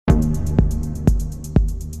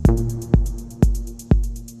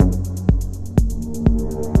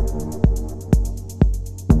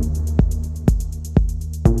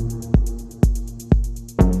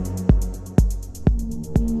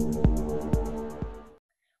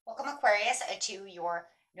to your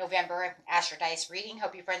November Astro Dice reading.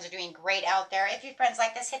 Hope you friends are doing great out there. If you friends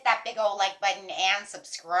like this, hit that big old like button and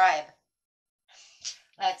subscribe.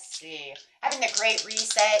 Let's see. Having a great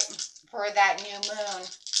reset for that new moon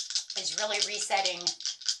is really resetting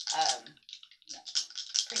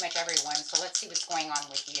pretty much everyone. So let's see what's going on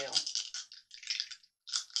with you.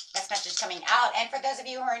 Best message coming out. And for those of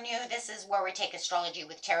you who are new, this is where we take astrology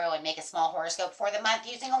with tarot and make a small horoscope for the month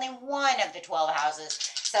using only one of the 12 houses.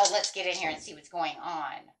 So let's get in here and see what's going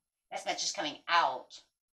on. Best message coming out.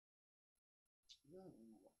 Ooh.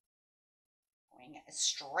 Going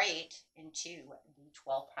straight into the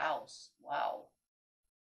 12th house. Wow.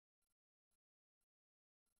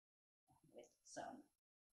 With some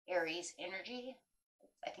Aries energy.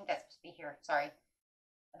 I think that's supposed to be here. Sorry.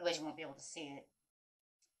 Otherwise you won't be able to see it.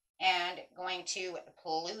 And going to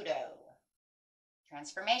Pluto.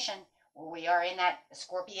 Transformation. Well, we are in that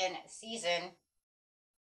Scorpion season.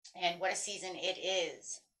 And what a season it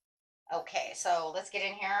is. Okay, so let's get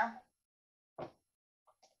in here.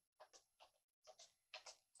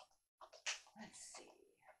 Let's see.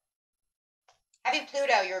 Having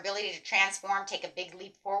Pluto, your ability to transform, take a big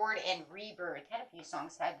leap forward, and rebirth. Had a few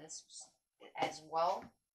songs had this as well.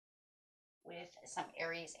 With some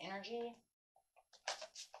Aries energy.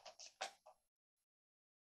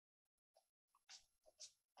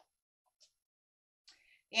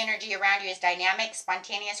 The energy around you is dynamic,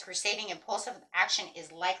 spontaneous, crusading, impulsive action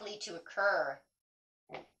is likely to occur.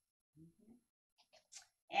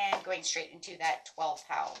 And going straight into that 12th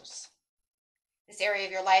house. This area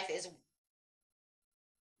of your life is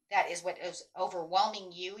what is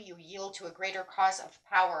overwhelming you. You yield to a greater cause of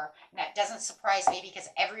power. And that doesn't surprise me because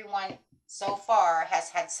everyone so far has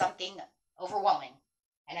had something overwhelming.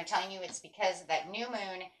 And I'm telling you it's because of that new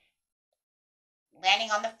moon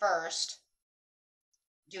landing on the 1st,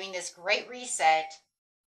 doing this great reset.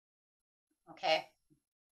 Okay.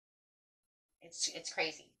 It's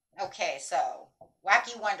crazy. Okay, so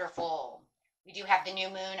wacky wonderful. We do have the new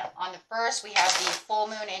moon on the 1st. We have the full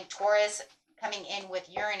moon in Taurus coming in with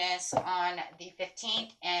Uranus on the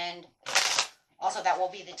 15th, and also that will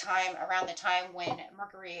be the time, around the time when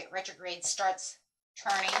Mercury retrograde starts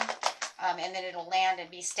turning, and then it'll land and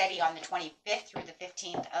be steady on the 25th through the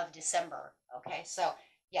 15th of December. Okay, so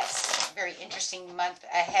yes, very interesting month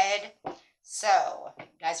ahead. So, you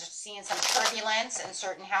guys are seeing some turbulence in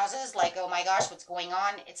certain houses, like, oh my gosh, what's going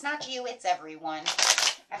on? It's not you, it's everyone.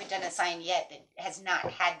 I haven't done a sign yet that has not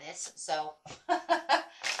had this, so.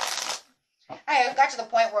 I got to the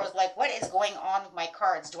point where I was like, what is going on with my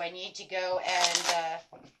cards? Do I need to go and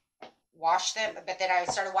wash them? But then I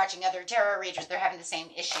started watching other tarot readers. They're having the same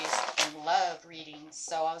issues and love readings.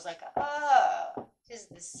 So I was like, oh, tis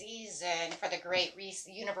the season for the great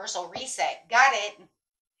universal reset. Got it.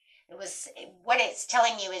 It was what it's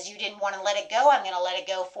telling you is you didn't want to let it go. I'm going to let it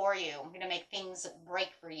go for you. I'm going to make things break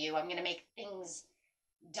for you. I'm going to make things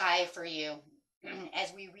die for you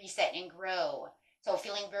as we reset and grow. So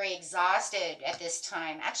feeling very exhausted at this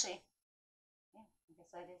time. Actually, yeah, I guess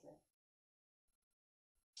that is it.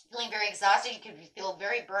 Feeling very exhausted. You could feel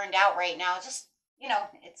very burned out right now. Just, you know,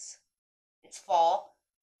 it's fall.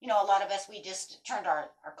 You know, a lot of us, we just turned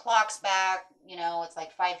our clocks back. You know, it's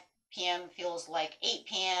like 5 p.m. feels like 8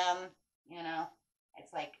 p.m. You know,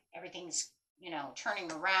 it's like everything's, you know,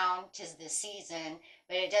 turning around. 'Tis the season.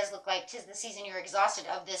 But it does look like 'tis the season you're exhausted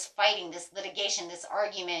of this fighting, this litigation, this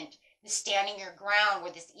argument, this standing your ground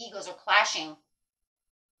where these egos are clashing.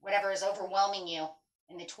 Whatever is overwhelming you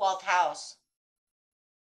in the 12th house.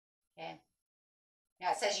 Okay.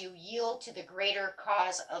 Now it says you yield to the greater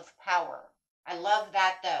cause of power. I love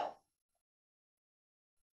that though.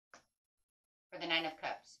 For the 9 of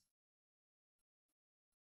Cups.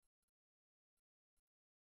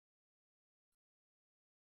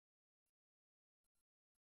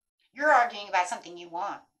 You're arguing about something you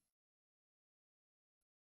want.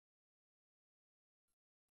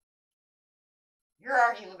 You're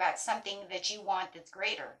arguing about something that you want that's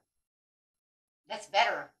greater. That's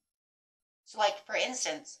better. So like, for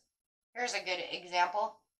instance, here's a good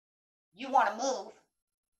example. You want to move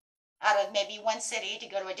out of maybe one city to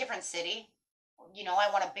go to a different city. You know,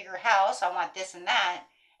 I want a bigger house. I want this and that.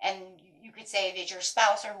 And you could say that your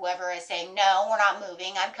spouse or whoever is saying, no, we're not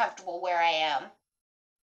moving. I'm comfortable where I am.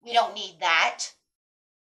 We don't need that.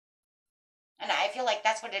 And I feel like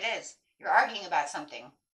that's what it is. You're arguing about something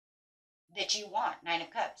that you want, 9 of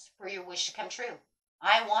Cups, for your wish to come true.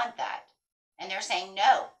 I want that. And they're saying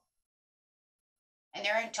no. And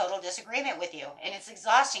they're in total disagreement with you. And it's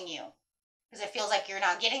exhausting you because it feels like you're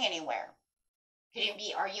not getting anywhere. Could it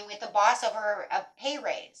be arguing with the boss over a pay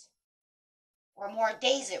raise or more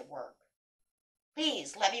days at work?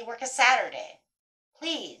 Please let me work a Saturday.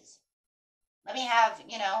 Please let me have,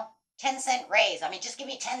 10-cent raise. I mean, just give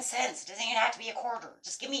me 10 cents. It doesn't even have to be a quarter.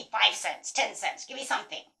 Just give me 5 cents, 10 cents. Give me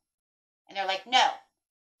something. And they're like, no.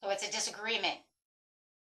 So it's a disagreement.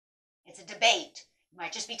 It's a debate. You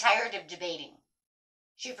might just be tired of debating.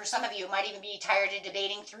 Shoot, for some of you, might even be tired of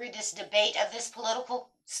debating through this debate of this political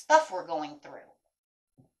stuff we're going through.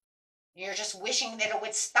 You're just wishing that it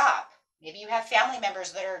would stop. Maybe you have family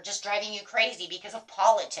members that are just driving you crazy because of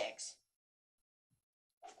politics.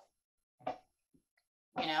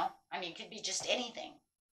 I mean, it could be just anything.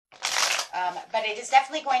 But it is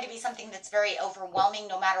definitely going to be something that's very overwhelming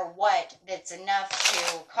no matter what, that's enough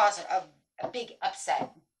to cause a big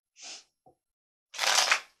upset.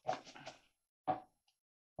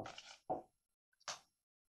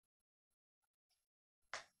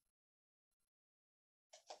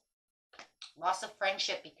 Loss of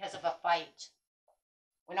friendship because of a fight.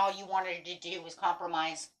 When all you wanted to do was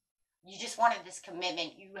compromise. You just wanted this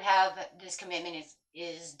commitment. You have this commitment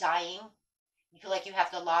is dying. You feel like you have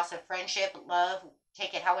the loss of friendship, love,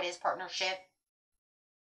 take it how it is, partnership.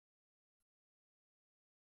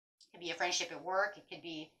 It could be a friendship at work. It could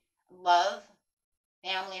be love,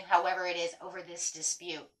 family, however it is, over this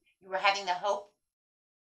dispute. You were having the hope,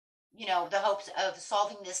 the hopes of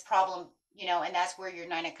solving this problem, and that's where your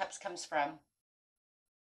Nine of Cups comes from.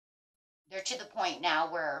 They're to the point now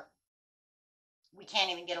where we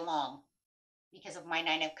can't even get along because of my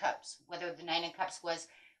Nine of Cups, whether the Nine of Cups was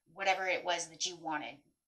whatever it was that you wanted.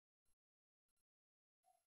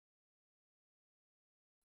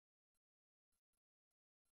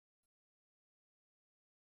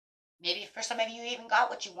 Maybe for some of you even got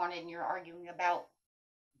what you wanted and you're arguing about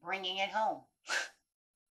bringing it home.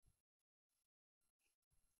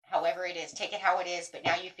 However it is, take it how it is, but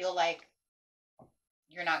now you feel like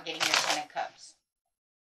you're not getting your Ten of Cups.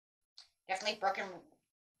 Definitely broken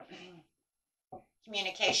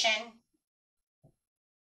communication.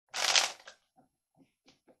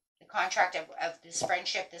 The contract of this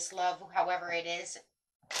friendship, this love, however it is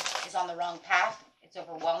on the wrong path. It's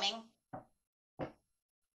overwhelming.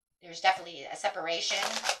 There's definitely a separation.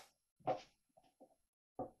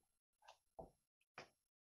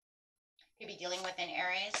 Could be dealing with an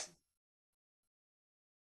Aries.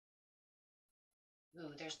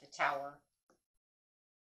 Ooh, there's the Tower.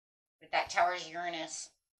 But that Tower is Uranus.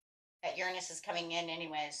 That Uranus is coming in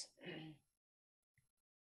anyways.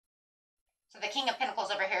 So the King of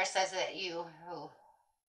Pentacles over here says that you're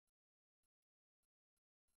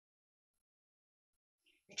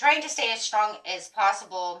trying to stay as strong as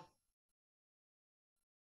possible.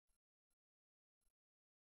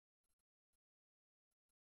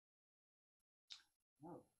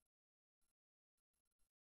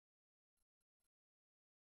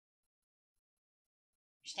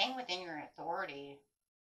 Staying within your authority,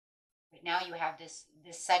 but now you have this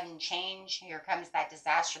sudden change. Here comes that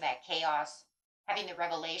disaster, that chaos, having the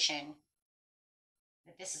revelation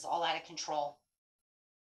that this is all out of control.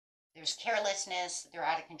 There's carelessness, they're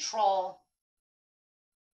out of control.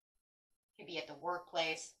 Could be at the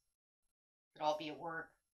workplace, could all be at work,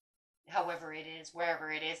 however it is, wherever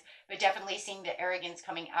it is, but definitely seeing the arrogance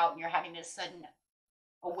coming out, and you're having this sudden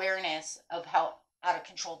awareness of how out of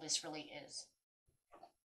control this really is.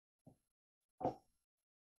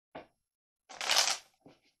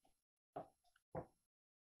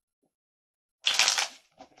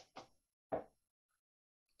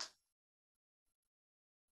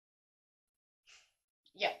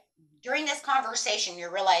 Yep. During this conversation,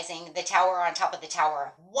 you're realizing the Tower on top of the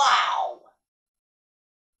Tower. Wow!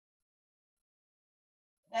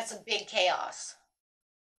 That's a big chaos.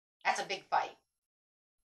 That's a big fight.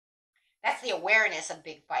 That's the awareness of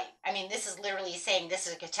big fight. I mean, this is literally saying this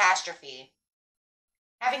is a catastrophe.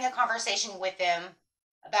 Having a conversation with them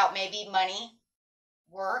about maybe money,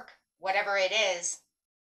 work, whatever it is,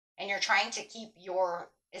 and you're trying to keep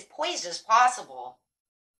as poised as possible,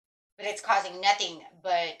 but it's causing nothing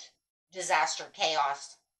but disaster,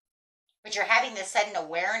 chaos. But you're having this sudden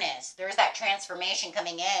awareness. There's that transformation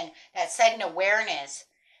coming in, that sudden awareness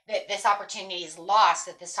that this opportunity is lost,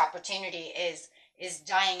 that this opportunity is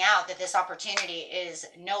dying out, that this opportunity is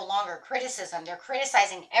no longer criticism. They're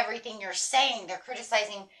criticizing everything you're saying. They're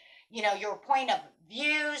criticizing, your point of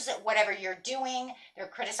views, whatever you're doing. They're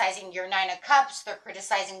criticizing your Nine of Cups. They're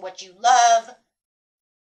criticizing what you love.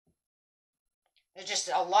 There's just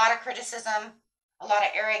a lot of criticism, a lot of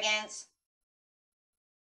arrogance.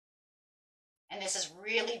 And this is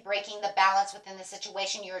really breaking the balance within the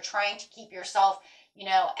situation. You're trying to keep yourself,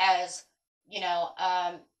 as,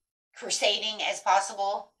 crusading as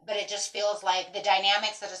possible. But it just feels like the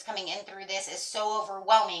dynamics that is coming in through this is so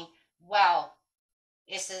overwhelming. Wow.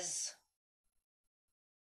 This is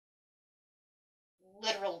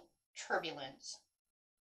literal turbulence,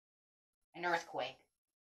 an earthquake.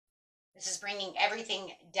 This is bringing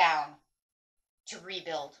everything down to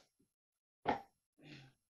rebuild.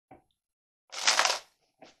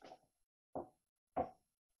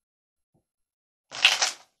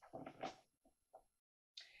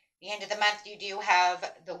 The end of the month, you do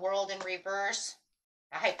have the World in reverse,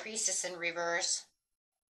 the High Priestess in reverse,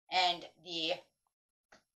 and the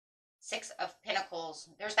Six of Pentacles.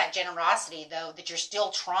 There's that generosity, though, that you're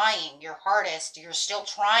still trying your hardest. You're still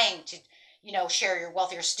trying to, share your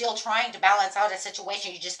wealth. You're still trying to balance out a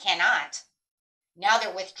situation. You just cannot. Now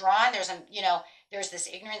they're withdrawn. There's this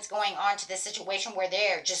ignorance going on to this situation where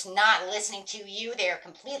they're just not listening to you. They're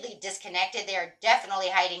completely disconnected. They're definitely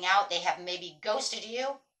hiding out. They have maybe ghosted you.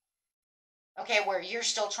 Okay, where you're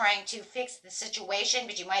still trying to fix the situation,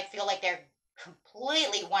 but you might feel like they're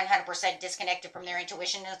completely 100% disconnected from their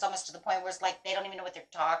intuition, and it's almost to the point where it's like they don't even know what they're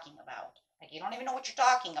talking about. Like, you don't even know what you're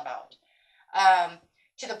talking about.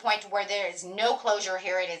 To the point where there is no closure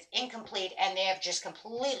here. It is incomplete, and they have just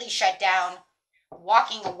completely shut down,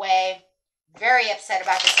 walking away, very upset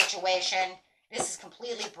about the situation. This is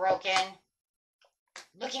completely broken.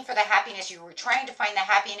 Looking for the happiness. You were trying to find the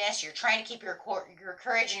happiness. You're trying to keep your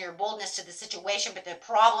courage and your boldness to the situation, but the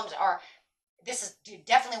problems are, this is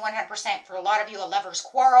definitely 100% for a lot of you a lover's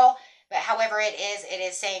quarrel, but however it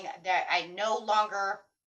is saying that I no longer,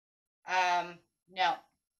 no,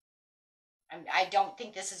 I don't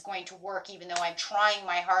think this is going to work, even though I'm trying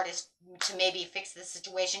my hardest to maybe fix this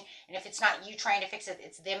situation. And if it's not you trying to fix it,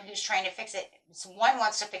 it's them who's trying to fix it. So one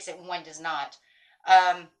wants to fix it and one does not,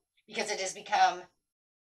 because it has become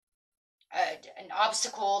an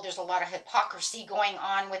obstacle. There's a lot of hypocrisy going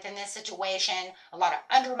on within this situation, a lot of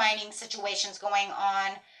undermining situations going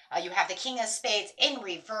on. You have the King of Spades in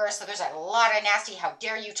reverse, so there's a lot of nasty, how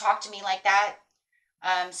dare you talk to me like that,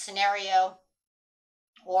 scenario.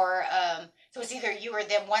 Or so it's either you or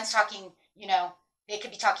them. One's talking, they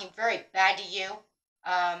could be talking very bad to you.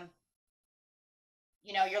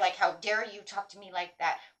 You're like, how dare you talk to me like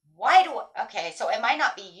that? Okay, so it might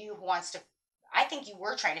not be you who wants to, I think you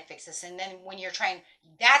were trying to fix this, and then when you're trying,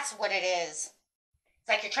 that's what it is.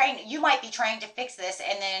 It's like you might be trying to fix this,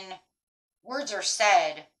 and then words are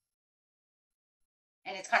said,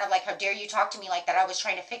 and it's kind of like, how dare you talk to me like that? I was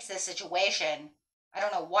trying to fix this situation. I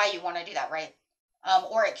don't know why you want to do that, right?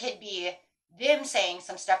 Or it could be them saying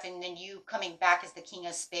some stuff, and then you coming back as the King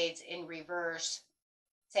of Spades in reverse,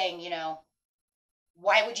 saying,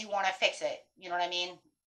 why would you want to fix it? You know what I mean?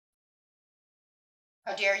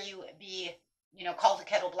 How dare you be, call the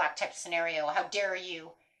kettle black type scenario. How dare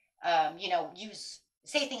you,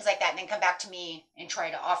 say things like that and then come back to me and try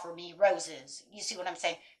to offer me roses. You see what I'm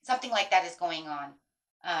saying? Something like that is going on.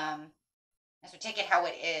 So take it how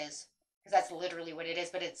it is, because that's literally what it is.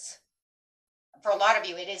 But it's, for a lot of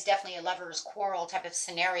you, it is definitely a lover's quarrel type of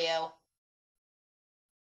scenario.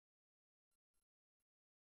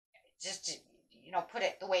 Just to, put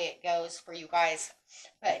it the way it goes for you guys.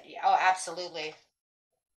 But, oh, absolutely.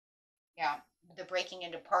 Yeah, the breaking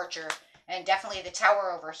and departure. And definitely the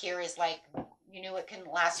Tower over here is like, you knew it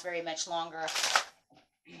couldn't last very much longer.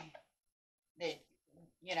 The,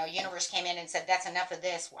 universe came in and said, that's enough of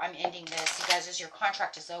this. I'm ending this. You guys, your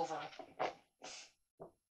contract is over.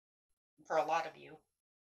 For a lot of you.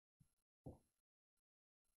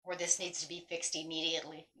 Or this needs to be fixed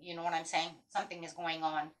immediately. You know what I'm saying? Something is going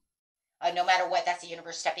on. No matter what, that's the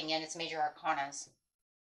universe stepping in. It's major arcanas.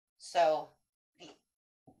 So,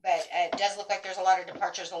 but it does look like there's a lot of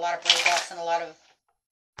departures, a lot of breakups, and a lot of,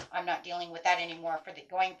 I'm not dealing with that anymore.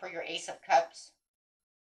 Going for your Ace of Cups.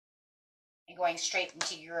 And going straight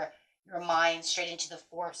into your mind, straight into the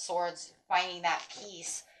Four of Swords. Finding that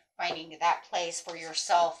peace. Finding that place for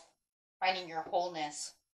yourself. Finding your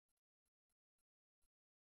wholeness.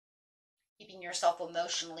 Keeping yourself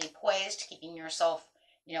emotionally poised. Keeping yourself,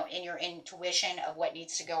 in your intuition of what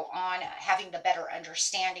needs to go on. Having the better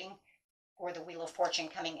understanding for the Wheel of Fortune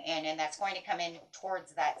coming in. And that's going to come in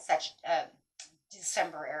towards that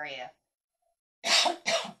December area.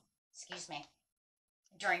 Excuse me.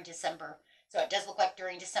 During December. So it does look like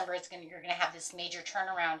during December you're going to have this major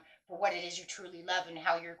turnaround for what it is you truly love and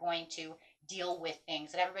how you're going to deal with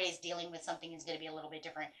things. And everybody's dealing with something is going to be a little bit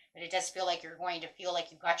different. But it does feel like you're going to feel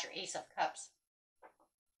like you've got your Ace of Cups.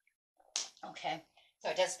 Okay. So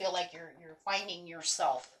it does feel like you're finding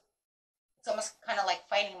yourself. It's almost kind of like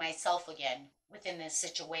finding myself again within this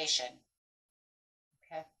situation.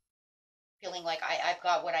 Okay. Feeling like I've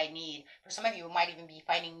got what I need. For some of you, it might even be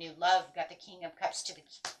finding new love. You've got the King of Cups to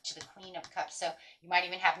the Queen of Cups. So you might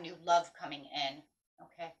even have new love coming in.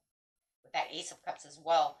 Okay. With that Ace of Cups as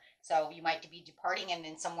well. So you might be departing, and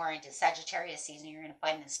then somewhere into Sagittarius season, you're going to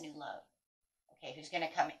find this new love. Okay, who's going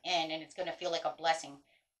to come in, and it's going to feel like a blessing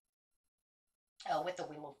with the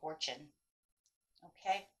Wheel of Fortune.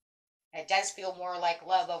 Okay, it does feel more like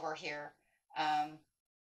love over here,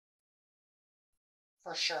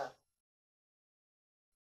 for sure.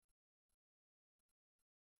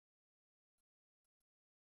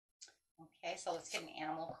 Okay, so let's get an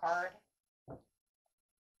animal card.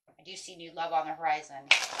 I do see new love on the horizon.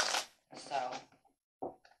 So,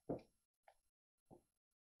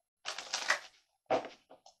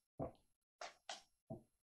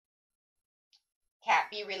 cat,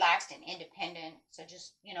 be relaxed and independent. So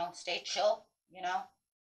just, stay chill,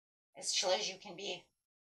 as chill as you can be.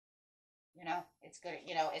 It's good.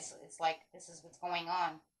 It's like this is what's going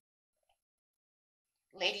on.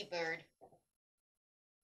 Ladybird.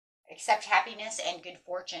 Accept happiness and good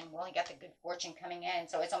fortune. Well, you got the good fortune coming in.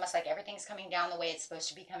 So it's almost like everything's coming down the way it's supposed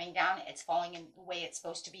to be coming down. It's falling in the way it's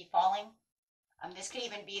supposed to be falling. This could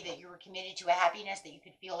even be that you were committed to a happiness that you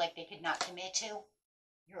could feel like they could not commit to.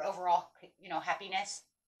 Your overall, happiness.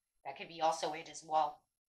 That could be also it as well.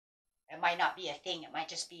 It might not be a thing. It might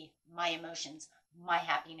just be my emotions, my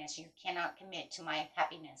happiness. You cannot commit to my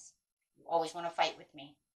happiness. You always want to fight with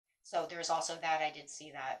me. So there's also that. I did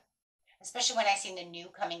see that. Especially when I seen the new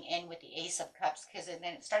coming in with the Ace of Cups, because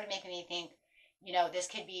then it started making me think, this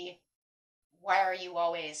could be, why are you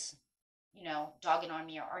always, dogging on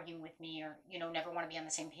me or arguing with me, or, never want to be on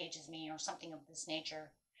the same page as me, or something of this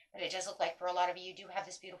nature. But it does look like for a lot of you do have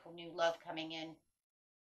this beautiful new love coming in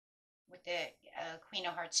with the Queen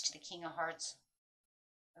of Hearts to the King of Hearts.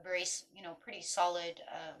 A very, pretty solid,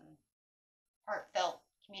 heartfelt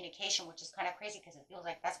communication, which is kind of crazy because it feels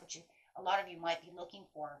like that's what a lot of you might be looking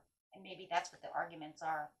for. And maybe that's what the arguments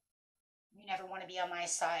are. You never want to be on my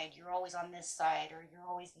side. You're always on this side, or you're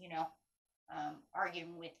always,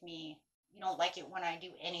 arguing with me. You don't like it when I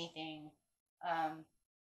do anything.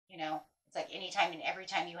 It's like anytime and every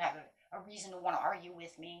time you have a reason to want to argue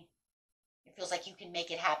with me, it feels like you can make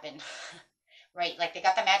it happen, right? Like they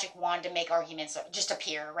got the magic wand to make arguments just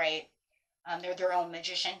appear, right? They're their own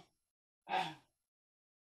magician.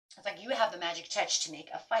 It's like you have the magic touch to make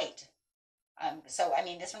a fight. So, I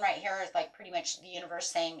mean, this one right here is like pretty much the universe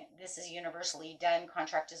saying this is universally done.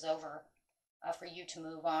 Contract is over for you to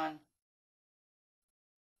move on.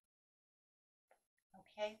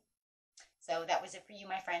 Okay. So that was it for you,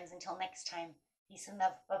 my friends. Until next time, peace and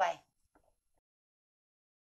love. Bye-bye.